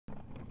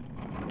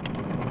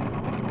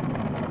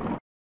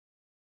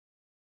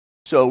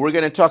So we're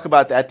going to talk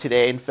about that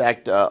today. In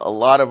fact, a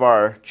lot of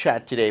our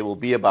chat today will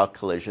be about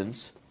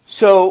collisions.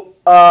 So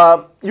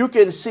you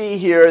can see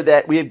here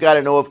that we've got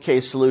an O of k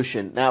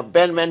solution. Now,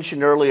 Ben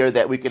mentioned earlier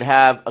that we could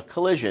have a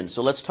collision.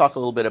 So let's talk a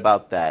little bit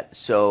about that.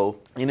 So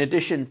in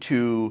addition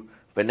to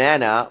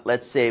banana,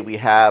 let's say we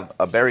have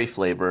a berry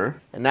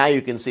flavor. And now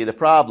you can see the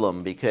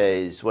problem,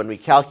 because when we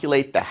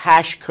calculate the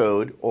hash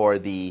code, or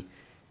the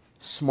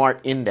smart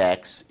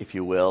index, if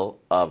you will,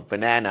 of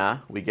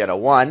banana, we get a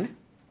 1.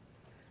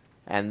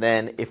 And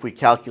then if we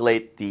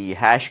calculate the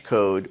hash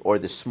code or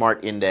the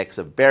smart index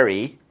of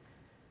berry,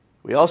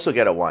 we also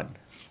get a 1.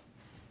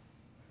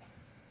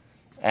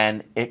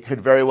 And it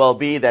could very well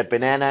be that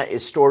banana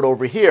is stored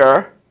over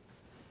here,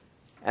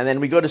 and then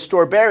we go to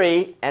store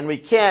berry, and we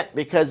can't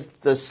because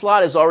the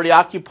slot is already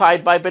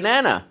occupied by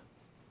banana.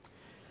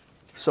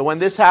 So when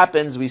this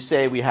happens, we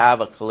say we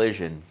have a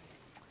collision.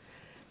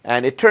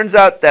 And it turns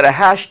out that a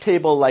hash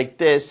table like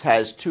this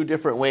has two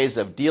different ways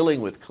of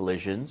dealing with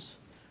collisions.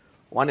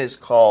 One is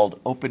called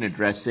open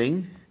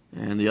addressing,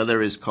 and the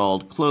other is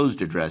called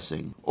closed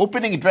addressing.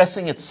 Opening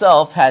addressing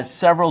itself has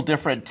several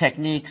different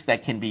techniques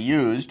that can be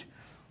used.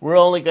 We're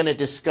only going to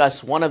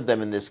discuss one of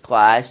them in this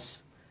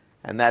class,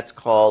 and that's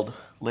called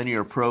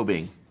linear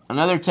probing.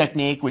 Another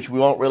technique, which we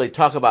won't really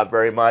talk about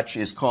very much,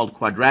 is called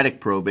quadratic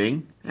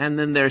probing, and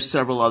then there's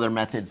several other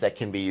methods that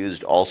can be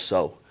used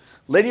also.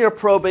 Linear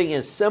probing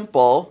is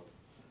simple.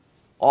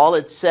 All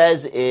it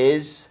says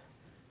is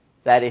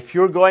that if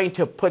you're going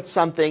to put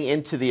something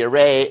into the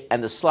array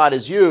and the slot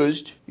is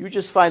used, you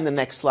just find the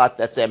next slot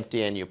that's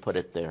empty and you put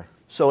it there.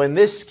 So in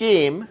this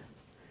scheme,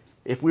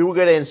 if we were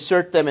going to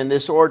insert them in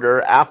this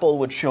order, apple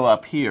would show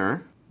up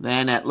here.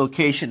 Then at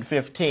location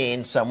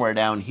 15, somewhere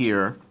down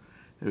here,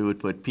 we would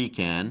put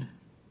pecan.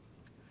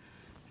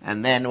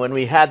 And then when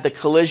we had the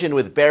collision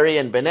with berry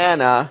and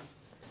banana,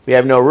 we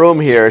have no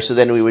room here, so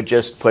then we would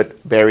just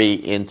put berry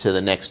into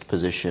the next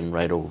position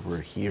right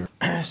over here.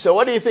 So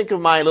what do you think of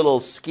my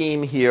little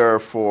scheme here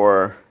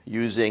for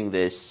using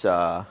this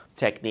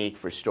technique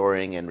for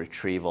storing and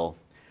retrieval?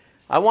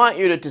 I want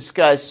you to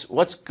discuss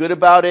what's good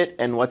about it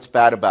and what's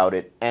bad about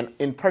it. And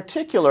in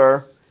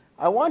particular,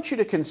 I want you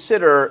to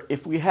consider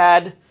if we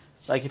had,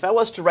 like if I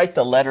was to write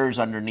the letters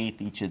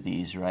underneath each of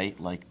these, right,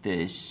 like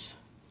this,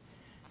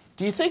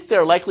 do you think there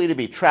are likely to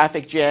be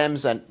traffic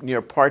jams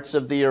near parts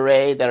of the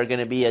array that are going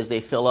to be as they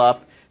fill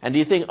up? And do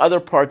you think other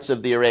parts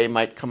of the array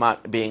might come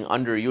out being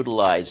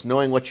underutilized,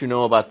 knowing what you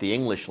know about the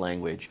English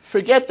language?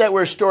 Forget that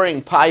we're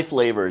storing pie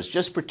flavors.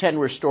 Just pretend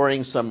we're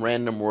storing some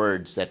random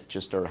words that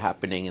just are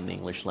happening in the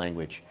English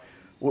language.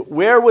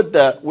 Where would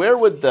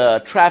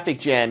the traffic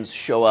jams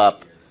show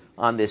up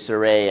on this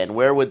array, and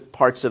where would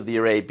parts of the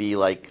array be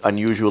like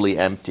unusually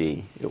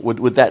empty?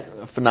 Would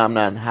that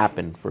phenomenon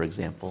happen, for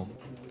example?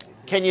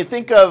 Can you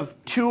think of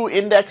two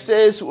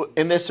indexes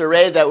in this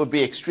array that would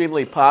be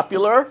extremely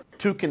popular?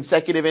 Two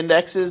consecutive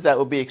indexes that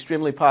would be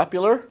extremely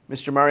popular?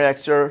 Mr. Mariak,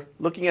 sir,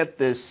 looking at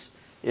this,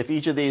 if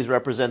each of these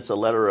represents a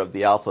letter of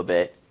the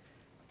alphabet,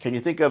 can you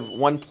think of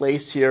one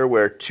place here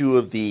where two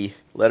of the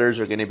letters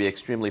are going to be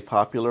extremely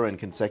popular and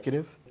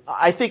consecutive?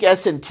 I think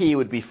S and T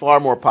would be far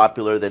more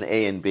popular than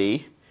A and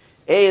B.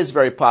 A is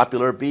very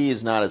popular, B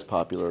is not as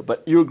popular.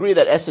 But you agree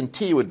that S and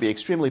T would be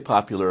extremely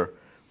popular.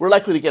 We're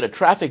likely to get a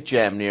traffic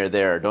jam near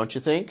there, don't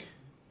you think?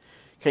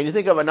 Can you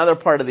think of another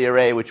part of the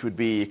array which would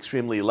be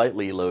extremely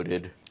lightly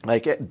loaded?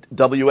 Like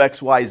W, X,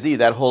 Y, Z,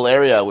 that whole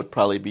area would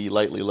probably be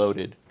lightly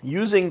loaded.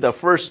 Using the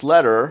first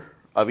letter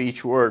of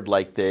each word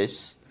like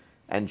this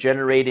and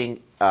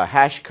generating a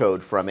hash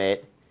code from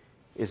it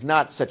is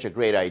not such a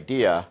great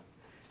idea,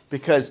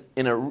 because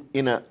in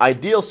an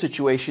ideal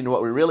situation,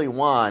 what we really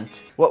want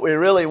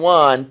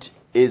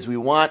is we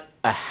want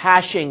a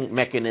hashing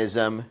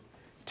mechanism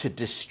to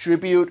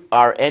distribute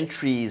our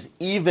entries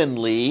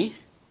evenly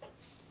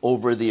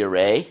over the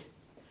array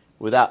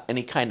without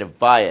any kind of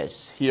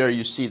bias. Here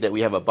you see that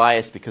we have a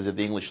bias because of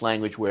the English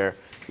language, where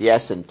the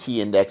S and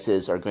T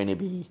indexes are going to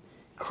be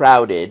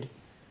crowded,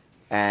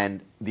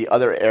 and the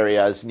other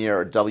areas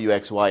near W,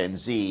 X, Y, and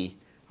Z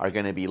are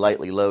going to be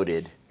lightly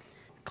loaded.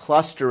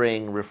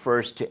 Clustering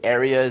refers to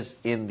areas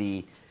in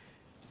the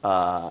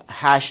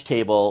hash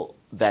table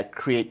that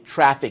create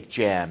traffic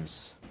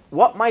jams.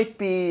 What might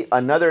be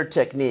another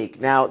technique?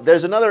 Now,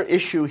 there's another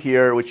issue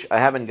here which I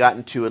haven't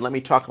gotten to, and let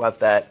me talk about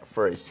that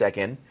for a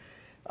second.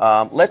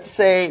 Let's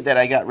say that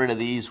I got rid of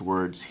these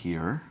words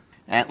here.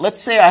 And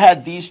let's say I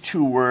had these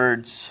two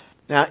words.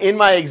 Now, in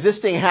my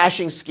existing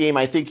hashing scheme,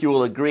 I think you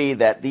will agree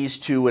that these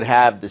two would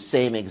have the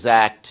same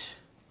exact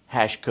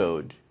hash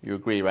code. You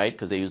agree, right?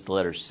 Because they use the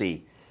letter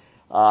C.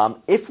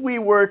 If we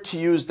were to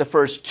use the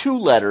first two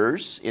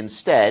letters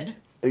instead,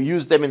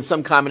 use them in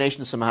some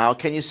combination somehow,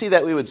 can you see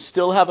that we would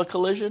still have a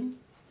collision?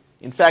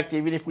 In fact,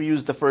 even if we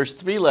use the first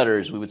three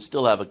letters, we would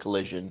still have a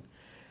collision.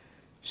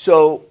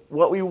 So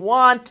what we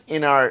want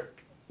in our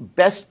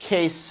best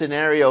case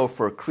scenario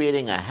for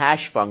creating a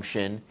hash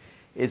function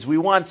is we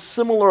want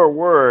similar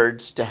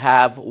words to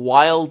have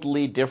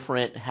wildly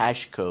different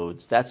hash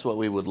codes. That's what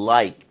we would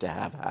like to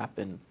have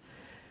happen.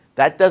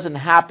 That doesn't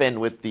happen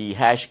with the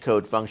hash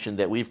code function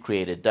that we've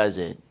created, does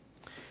it?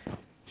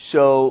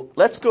 So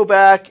let's go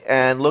back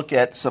and look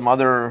at some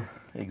other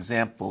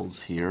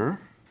examples here.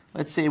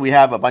 Let's say we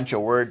have a bunch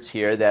of words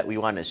here that we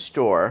want to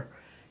store.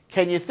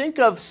 Can you think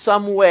of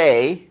some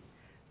way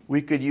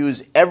we could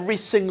use every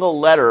single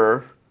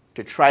letter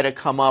to try to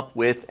come up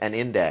with an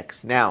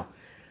index? Now,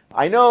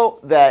 I know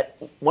that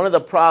one of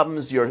the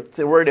problems you're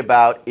worried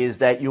about is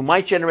that you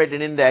might generate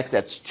an index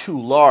that's too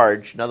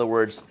large. In other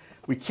words,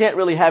 we can't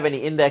really have any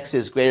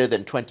indexes greater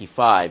than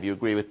 25. You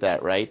agree with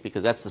that, right?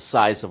 Because that's the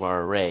size of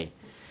our array.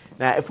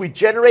 Now, if we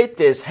generate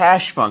this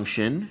hash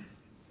function,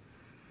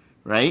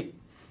 right,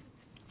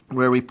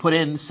 where we put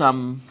in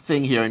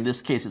something here, in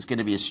this case it's going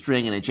to be a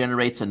string, and it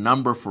generates a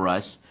number for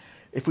us.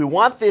 If we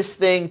want this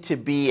thing to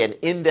be an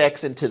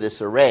index into this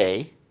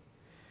array,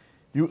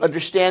 you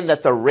understand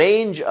that the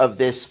range of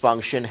this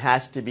function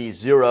has to be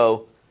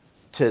 0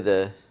 to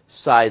the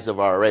size of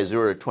our array,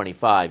 0 to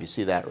 25. You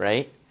see that,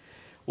 right?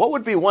 What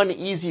would be one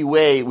easy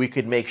way we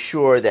could make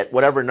sure that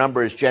whatever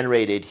number is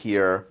generated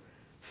here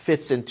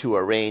fits into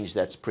a range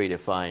that's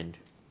predefined?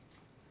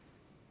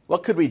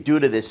 What could we do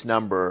to this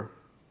number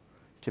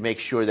to make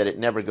sure that it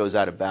never goes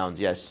out of bounds?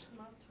 Yes?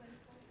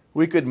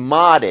 We could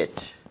mod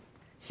it.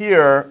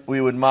 Here, we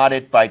would mod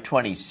it by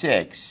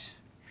 26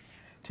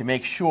 to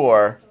make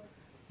sure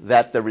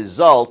that the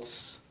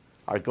results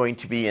are going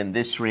to be in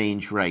this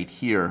range right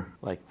here,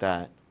 like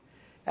that.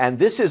 And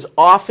this is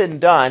often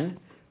done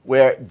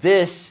where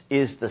this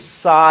is the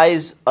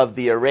size of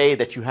the array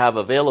that you have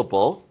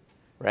available,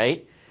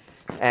 right?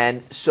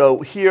 And so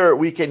here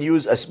we can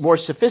use a more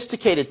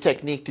sophisticated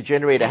technique to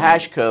generate a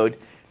hash code,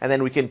 and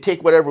then we can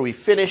take whatever we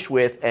finish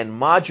with and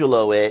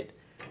modulo it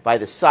by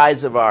the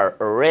size of our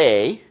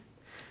array.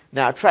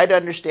 Now try to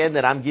understand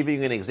that I'm giving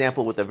you an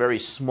example with a very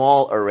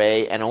small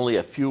array and only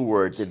a few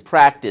words. In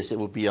practice, it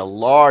would be a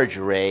large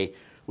array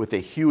with a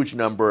huge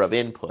number of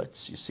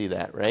inputs. You see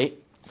that, right?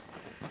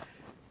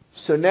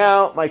 So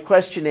now my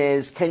question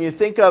is, can you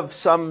think of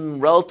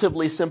some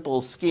relatively simple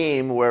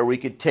scheme where we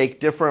could take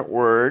different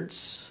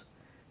words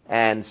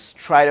and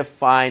try to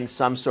find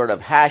some sort of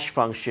hash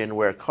function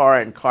where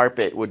car and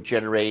carpet would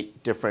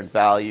generate different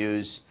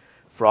values,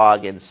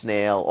 frog and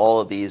snail, all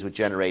of these would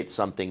generate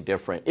something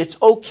different. It's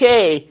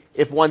okay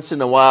if once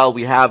in a while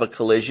we have a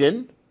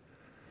collision,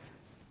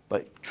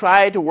 but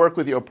try to work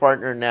with your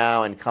partner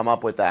now and come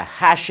up with a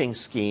hashing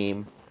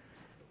scheme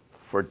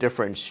for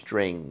different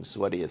strings.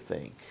 What do you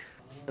think?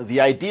 The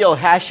ideal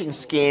hashing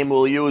scheme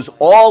will use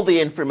all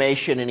the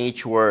information in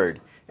each word.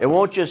 It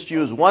won't just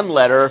use one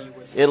letter,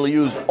 it'll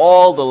use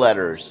all the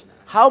letters.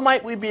 How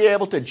might we be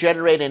able to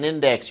generate an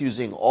index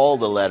using all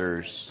the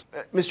letters?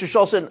 Mr.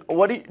 Schulzen,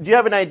 do you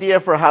have an idea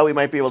for how we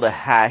might be able to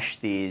hash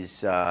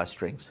these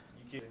strings?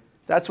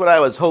 That's what I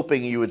was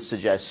hoping you would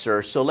suggest,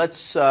 sir. So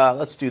let's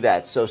do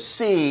that. So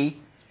C,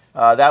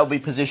 that would be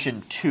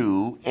position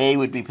 2. A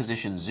would be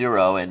position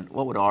 0. And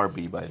what would R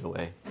be, by the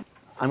way?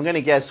 I'm going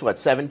to guess, what,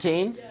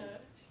 17? Yeah.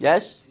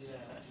 Yes? Yeah.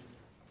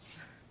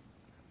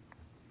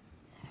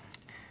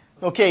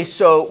 Okay,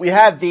 so we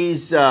have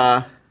these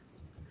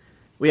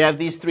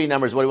three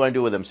numbers. What do you want to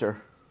do with them, sir?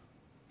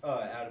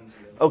 Add them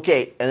together.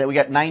 Okay, and then we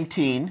got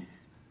 19.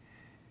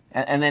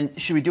 And then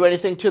should we do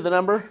anything to the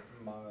number?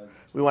 Mod.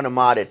 We want to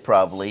mod it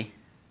probably.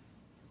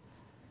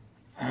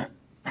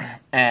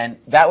 And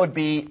that would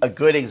be a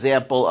good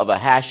example of a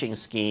hashing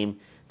scheme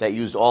that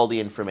used all the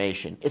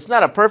information. It's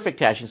not a perfect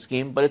hashing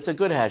scheme, but it's a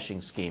good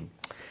hashing scheme.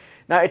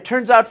 Now, it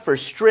turns out for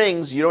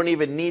strings, you don't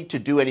even need to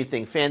do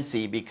anything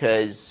fancy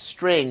because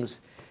strings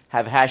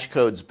have hash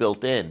codes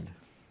built in.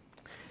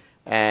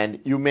 And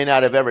you may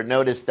not have ever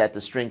noticed that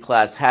the string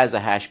class has a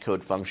hash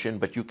code function,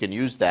 but you can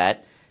use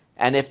that.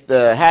 And if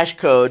the hash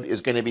code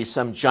is going to be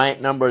some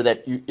giant number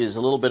that is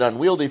a little bit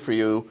unwieldy for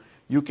you,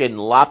 you can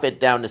lop it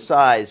down to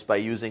size by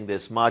using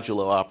this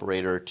modulo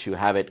operator to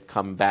have it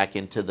come back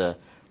into the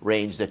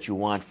range that you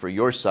want for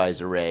your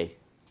size array.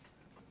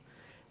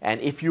 And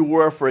if you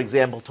were, for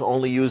example, to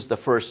only use the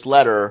first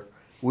letter,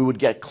 we would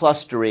get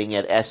clustering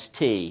at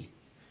ST,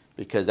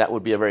 because that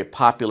would be a very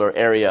popular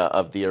area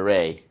of the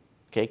array.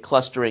 Okay,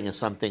 clustering is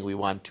something we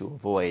want to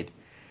avoid.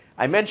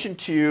 I mentioned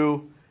to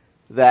you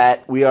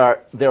that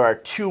there are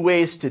two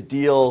ways to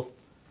deal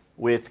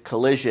with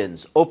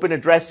collisions. Open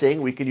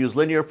addressing, we can use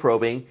linear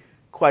probing.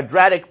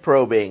 Quadratic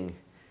probing,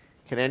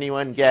 can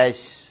anyone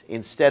guess,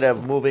 instead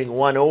of moving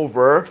one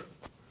over,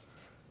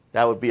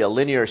 that would be a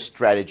linear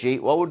strategy.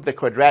 What would the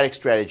quadratic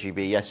strategy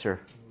be? Yes, sir.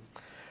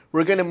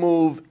 We're going to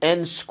move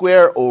n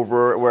square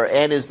over, where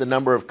n is the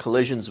number of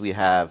collisions we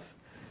have.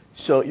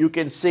 So you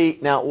can see,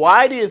 now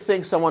why do you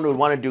think someone would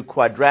want to do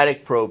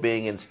quadratic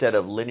probing instead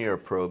of linear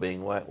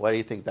probing? Why do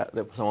you think that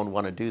someone would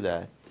want to do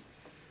that?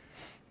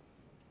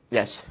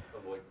 Yes?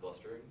 Avoid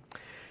clustering.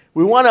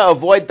 We want to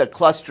avoid the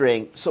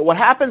clustering. So what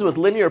happens with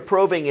linear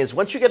probing is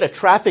once you get a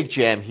traffic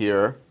jam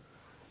here,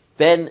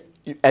 then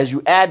as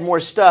you add more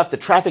stuff, the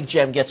traffic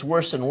jam gets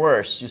worse and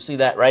worse. You see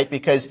that, right?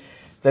 Because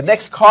the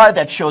next car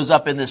that shows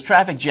up in this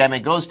traffic jam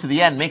and goes to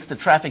the end makes the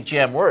traffic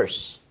jam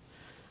worse.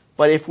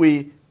 But if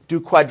we do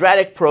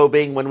quadratic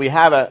probing, when we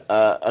have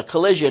a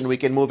collision, we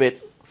can move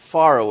it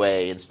far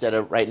away instead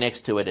of right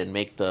next to it and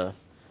make the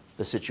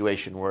the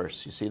situation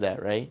worse. You see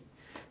that, right?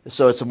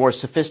 So it's a more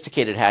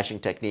sophisticated hashing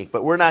technique,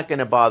 but we're not going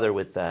to bother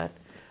with that.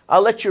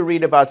 I'll let you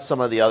read about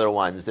some of the other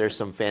ones. There's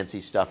some fancy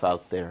stuff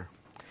out there.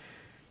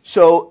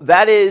 So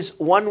that is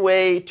one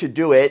way to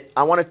do it.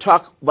 I want to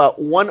talk about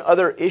one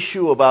other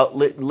issue about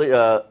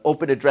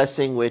open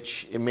addressing,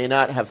 which you may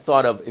not have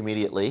thought of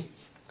immediately.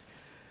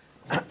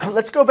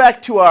 Let's go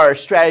back to our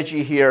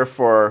strategy here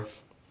for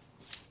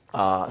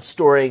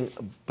storing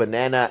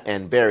banana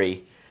and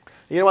berry.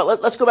 You know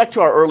what? Let's go back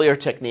to our earlier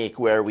technique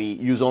where we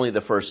use only the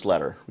first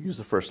letter. We use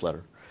the first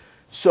letter.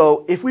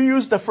 So if we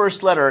use the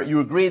first letter, you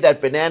agree that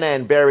banana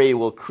and berry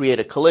will create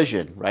a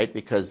collision, right?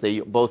 Because they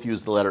both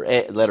use the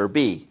letter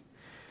B.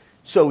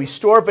 So we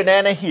store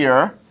banana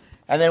here,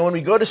 and then when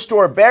we go to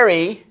store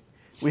berry,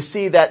 we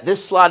see that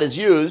this slot is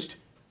used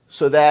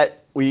so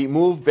that we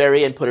move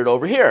berry and put it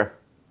over here.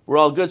 We're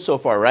all good so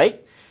far,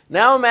 right?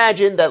 Now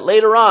imagine that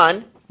later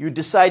on, you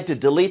decide to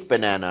delete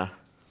banana.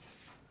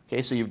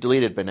 Okay, so you've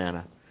deleted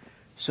banana.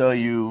 So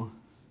you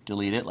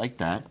delete it like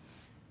that.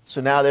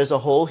 So now there's a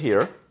hole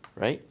here,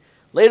 right?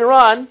 Later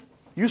on,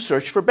 you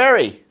search for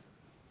berry.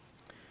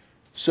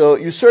 So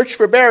you search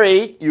for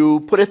berry,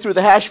 you put it through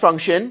the hash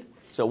function.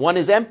 So 1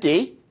 is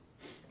empty.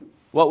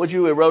 What would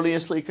you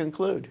erroneously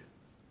conclude?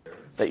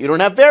 That you don't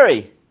have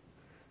berry.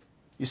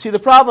 You see the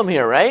problem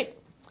here, right?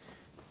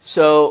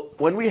 So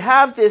when we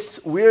have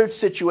this weird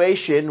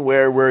situation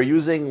where we're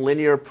using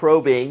linear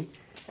probing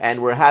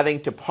and we're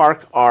having to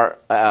park our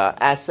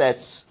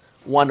assets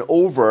 1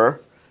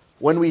 over,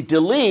 when we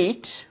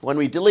delete,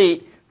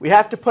 we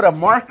have to put a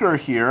marker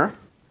here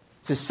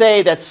to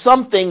say that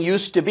something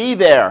used to be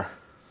there.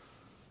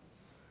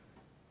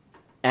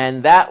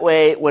 And that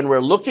way, when we're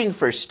looking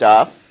for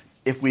stuff,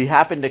 if we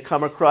happen to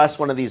come across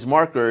one of these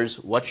markers,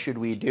 what should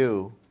we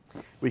do?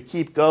 We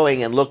keep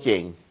going and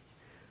looking.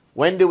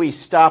 When do we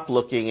stop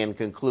looking and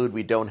conclude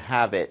we don't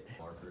have it?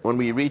 When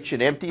we reach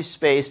an empty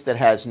space that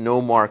has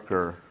no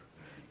marker.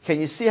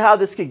 Can you see how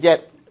this could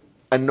get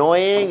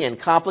annoying and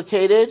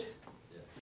complicated?